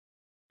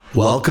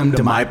Welcome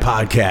to my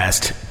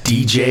podcast,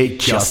 DJ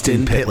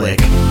Justin Pitlick.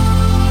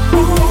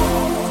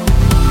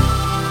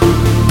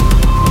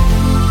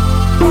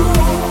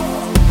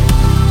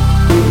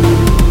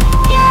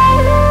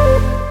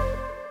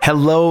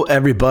 Hello,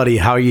 everybody.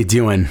 How are you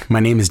doing? My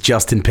name is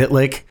Justin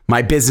Pitlick.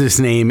 My business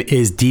name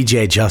is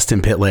DJ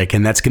Justin Pitlick,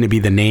 and that's going to be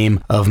the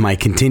name of my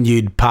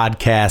continued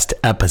podcast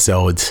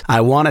episodes.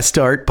 I want to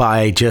start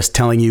by just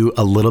telling you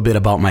a little bit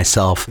about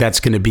myself. That's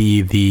going to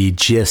be the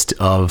gist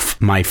of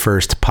my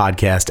first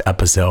podcast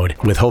episode,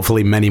 with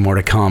hopefully many more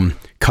to come,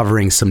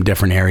 covering some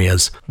different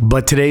areas.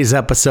 But today's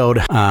episode,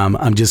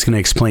 I'm just going to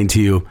explain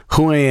to you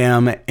who I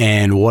am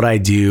and what I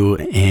do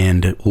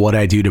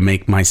to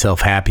make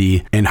myself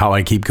happy and how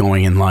I keep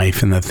going in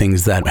life and the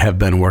things that have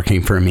been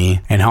working for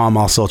me and how I'm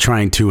also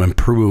trying to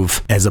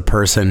improve as a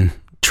person,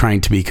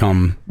 trying to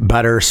become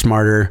better,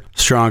 smarter,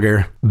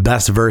 stronger,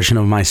 best version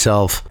of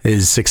myself,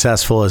 as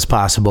successful as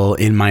possible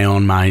in my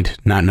own mind,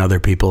 not in other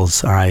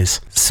people's eyes.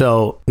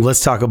 So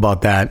let's talk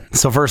about that.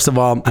 So first of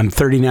all, I'm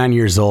 39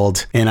 years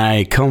old and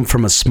I come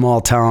from a small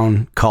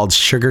town called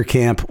Sugar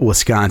Camp,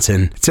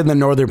 Wisconsin. It's in the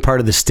northern part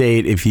of the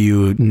state. If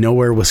you know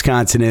where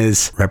Wisconsin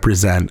is,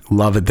 represent.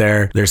 Love it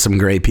there. There's some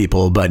great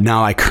people, but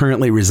now I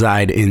currently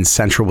reside in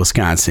central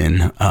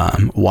Wisconsin.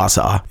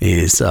 Wausau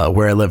is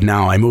where I live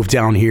now. I moved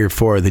down here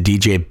for the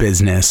DJ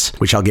business,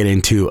 which I'll get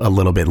into a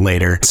little bit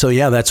later. So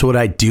yeah, that's what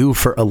I do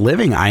for a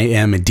living. I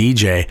am a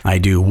DJ. I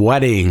do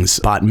weddings,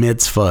 bat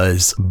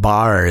mitzvahs,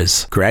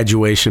 bars,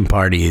 graduation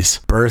parties,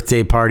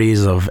 birthday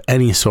parties of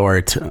any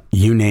sort,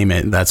 you name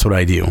it. That's what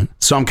I do.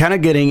 So I'm kind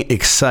of getting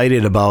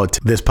excited about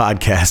this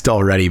podcast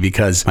already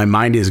because my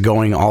mind is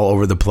going all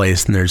over the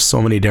place and there's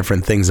so many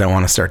different things I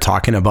want to start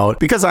talking about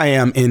because I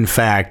am in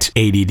fact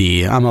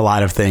ADD. I'm a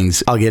lot of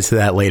things. I'll get to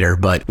that later.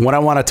 But what I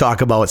want to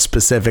talk about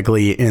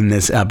specifically in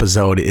this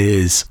episode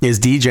is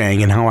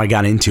DJing and how I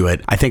got into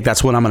it. I think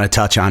that's what I'm going to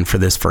touch on for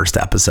this first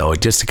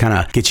episode, just to kind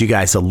of get you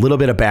guys a little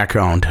bit of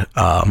background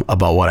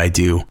about what I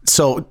do.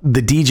 So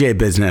the DJ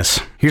business,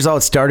 here's how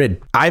it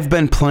started. I've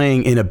been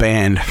playing in a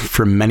band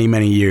for many,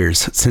 many years.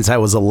 Since I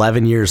was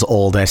 11 years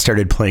old, I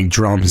started playing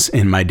drums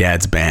in my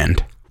dad's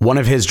band. One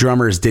of his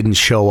drummers didn't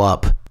show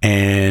up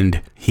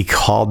and he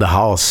called the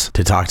house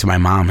to talk to my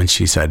mom and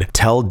she said,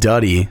 tell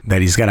Duddy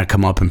that he's going to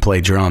come up and play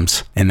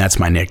drums. And that's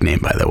my nickname,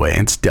 by the way.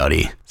 It's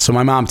Duddy. So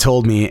my mom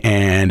told me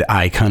and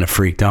I kind of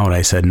freaked out.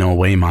 I said, no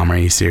way, Mom, are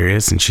you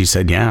serious? And she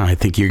said, yeah, I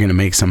think you're going to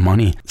make some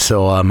money.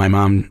 So my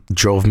mom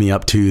drove me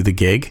up to the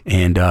gig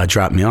and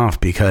dropped me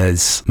off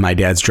because my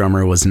dad's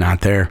drummer was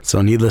not there.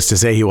 So needless to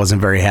say, he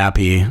wasn't very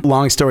happy.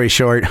 Long story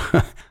short,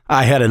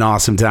 I had an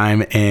awesome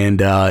time and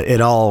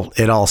it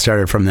all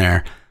started from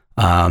there.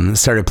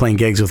 Started playing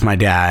gigs with my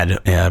dad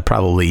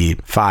probably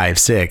 5,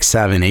 6,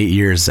 7, 8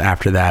 years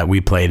after that.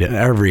 We played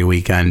every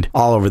weekend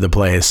all over the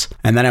place.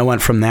 And then I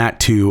went from that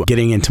to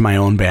getting into my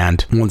own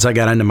band. Once I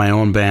got into my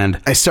own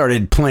band, I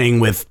started playing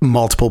with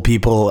multiple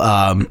people,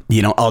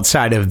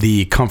 outside of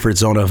the comfort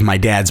zone of my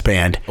dad's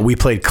band. We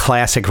played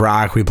classic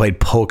rock. We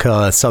played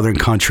polka, southern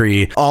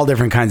country, all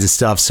different kinds of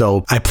stuff.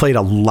 So I played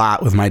a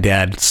lot with my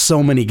dad,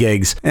 so many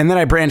gigs. And then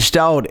I branched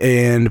out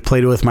and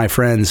played with my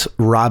friends,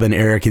 Robin,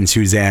 Eric, and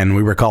Suzanne.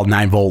 We were called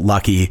 9-Volt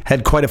Lucky.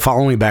 Had quite a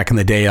following back in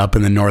the day up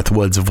in the north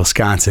woods of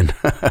Wisconsin.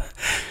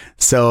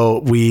 So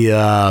we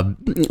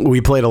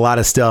played a lot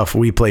of stuff.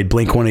 We played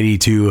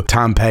Blink-182,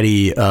 Tom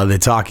Petty, the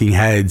Talking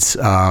Heads,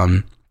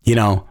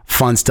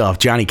 fun stuff,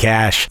 Johnny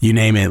Cash, you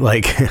name it,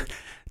 like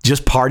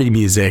just party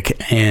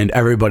music, and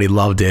everybody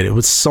loved it. It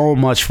was so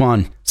much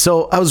fun.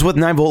 So I was with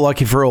 9-Volt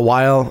Lucky for a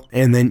while,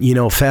 and then,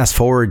 fast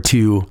forward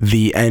to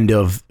the end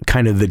of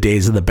kind of the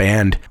days of the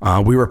band.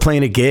 We were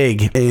playing a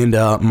gig, and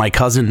my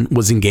cousin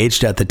was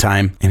engaged at the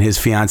time, and his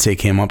fiance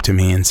came up to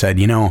me and said,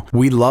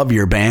 we love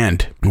your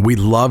band. We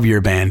love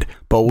your band.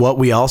 But what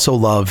we also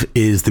love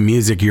is the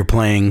music you're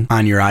playing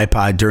on your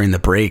iPod during the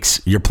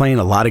breaks. You're playing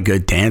a lot of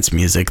good dance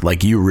music,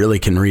 like you really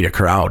can read a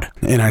crowd.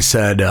 And I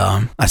said,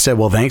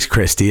 well, thanks,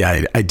 Christy.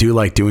 I do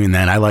like doing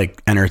that. I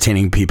like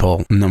entertaining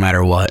people no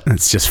matter what.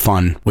 It's just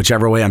fun,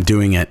 whichever way I'm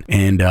doing it.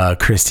 And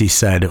Christy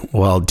said,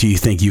 well, do you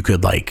think you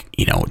could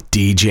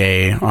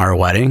DJ our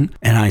wedding?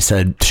 And I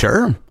said,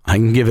 sure, I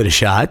can give it a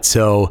shot.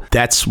 So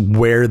that's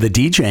where the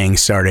DJing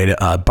started.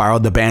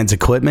 Borrowed the band's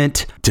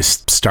equipment,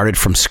 just started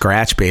from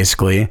scratch,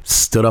 basically.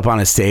 Stood up on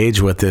a stage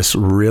with this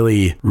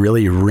really,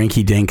 really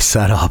rinky-dink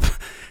setup.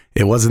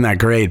 It wasn't that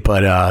great,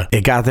 but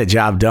it got the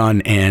job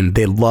done, and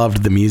they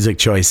loved the music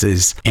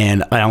choices.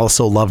 And I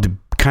also loved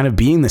kind of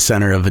being the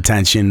center of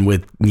attention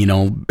with,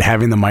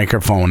 having the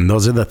microphone.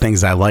 Those are the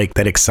things I like,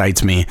 that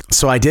excites me.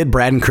 So I did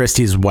Brad and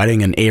Christy's wedding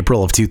in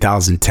April of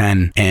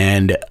 2010,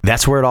 and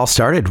that's where it all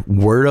started.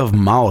 Word of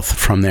mouth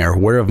from there.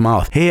 Word of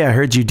mouth. Hey, I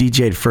heard you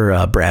DJ'd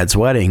for Brad's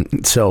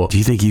wedding. So do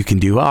you think you can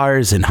do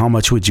ours? And how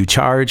much would you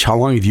charge? How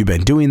long have you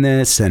been doing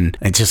this? And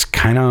it just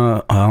kind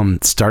of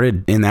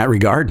started in that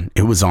regard.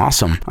 It was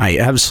awesome. I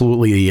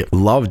absolutely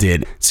loved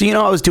it. So,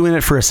 I was doing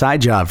it for a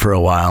side job for a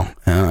while.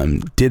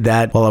 Did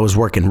that while I was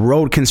working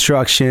road road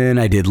construction.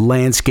 I did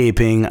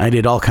landscaping. I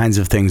did all kinds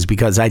of things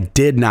because I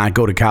did not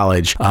go to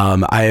college.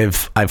 I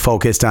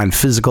focused on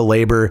physical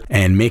labor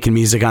and making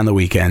music on the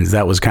weekends.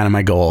 That was kind of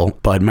my goal.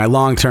 But my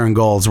long-term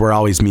goals were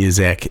always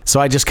music. So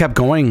I just kept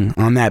going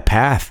on that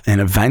path.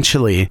 And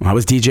eventually I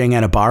was DJing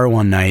at a bar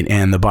one night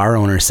and the bar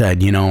owner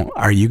said,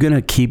 are you going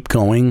to keep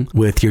going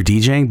with your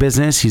DJing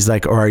business? He's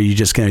like, or are you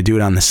just going to do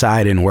it on the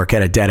side and work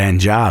at a dead-end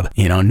job?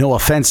 No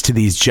offense to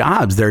these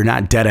jobs. They're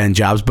not dead-end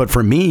jobs. But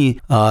for me,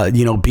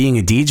 being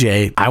a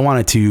DJ, I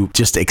wanted to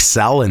just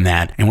excel in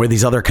that. And where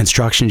these other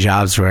construction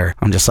jobs where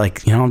I'm just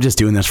like, I'm just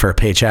doing this for a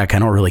paycheck. I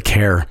don't really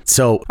care.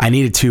 So I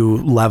needed to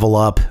level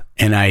up.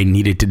 And I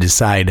needed to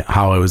decide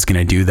how I was going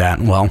to do that.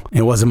 Well,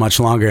 it wasn't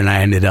much longer and I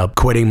ended up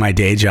quitting my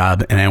day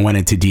job and I went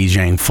into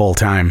DJing full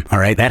time. All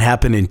right. That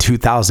happened in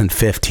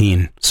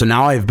 2015. So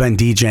now I've been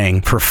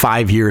DJing for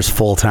 5 years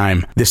full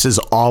time. This is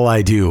all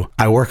I do.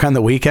 I work on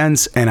the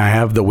weekends and I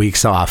have the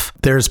weeks off.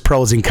 There's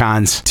pros and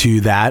cons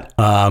to that.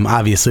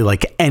 Obviously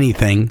like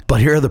anything, but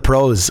here are the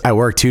pros. I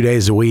work 2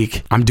 days a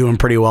week. I'm doing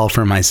pretty well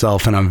for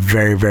myself and I'm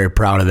very, very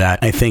proud of that.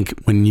 I think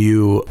when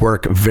you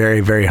work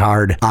very, very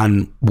hard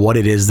on what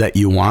it is that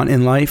you want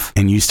in life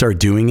and you start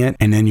doing it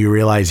and then you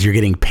realize you're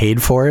getting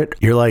paid for it,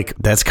 you're like,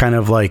 that's kind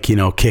of like,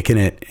 kicking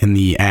it in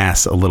the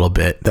ass a little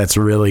bit.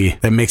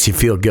 That makes you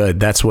feel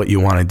good. That's what you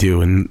want to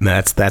do. And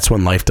that's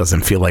when life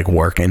doesn't feel like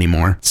work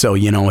anymore. So,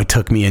 it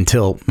took me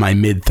until my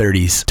mid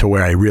 30s to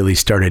where I really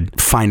started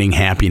finding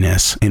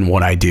happiness in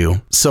what I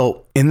do.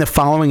 So in the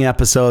following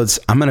episodes,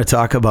 I'm going to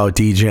talk about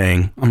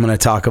DJing. I'm going to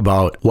talk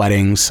about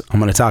weddings. I'm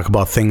going to talk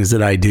about things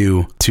that I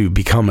do to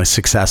become a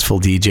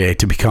successful DJ,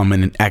 to become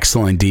an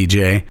excellent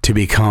DJ, to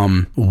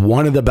become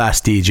one of the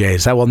best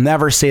DJs. I will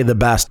never say the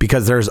best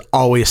because there's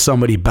always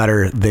somebody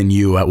better than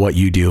you at what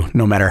you do.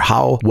 No matter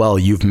how well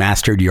you've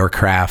mastered your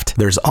craft,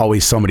 there's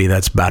always somebody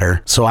that's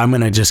better. So I'm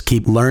going to just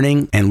keep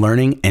learning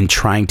and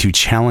trying to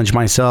challenge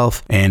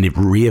myself and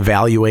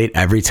reevaluate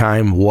every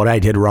time what I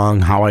did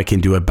wrong, how I can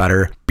do it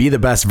better. Be the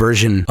best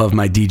version of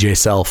my DJ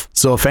self.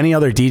 So if any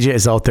other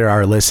DJs out there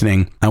are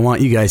listening, I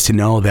want you guys to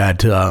know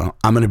that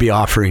I'm going to be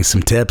offering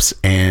some tips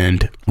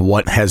and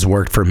what has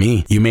worked for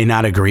me. You may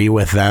not agree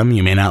with them,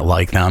 you may not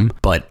like them,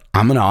 but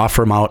I'm going to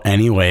offer them out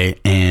anyway,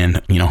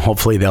 and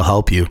hopefully they'll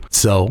help you.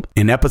 So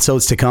in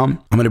episodes to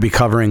come, I'm going to be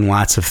covering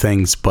lots of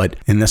things, but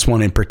in this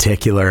one in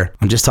particular,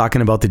 I'm just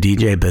talking about the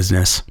DJ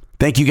business.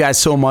 Thank you guys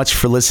so much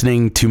for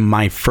listening to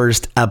my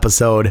first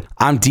episode.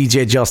 I'm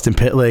DJ Justin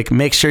Pitlick.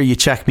 Make sure you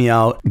check me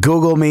out.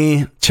 Google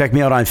me. Check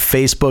me out on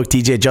Facebook,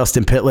 DJ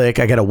Justin Pitlick.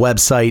 I got a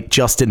website,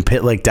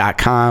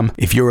 justinpitlick.com.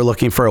 If you were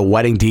looking for a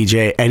wedding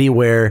DJ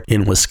anywhere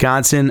in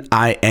Wisconsin,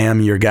 I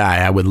am your guy.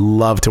 I would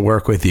love to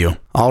work with you.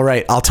 All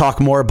right, I'll talk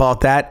more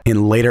about that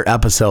in later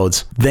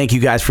episodes. Thank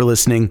you guys for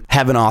listening.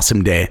 Have an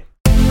awesome day.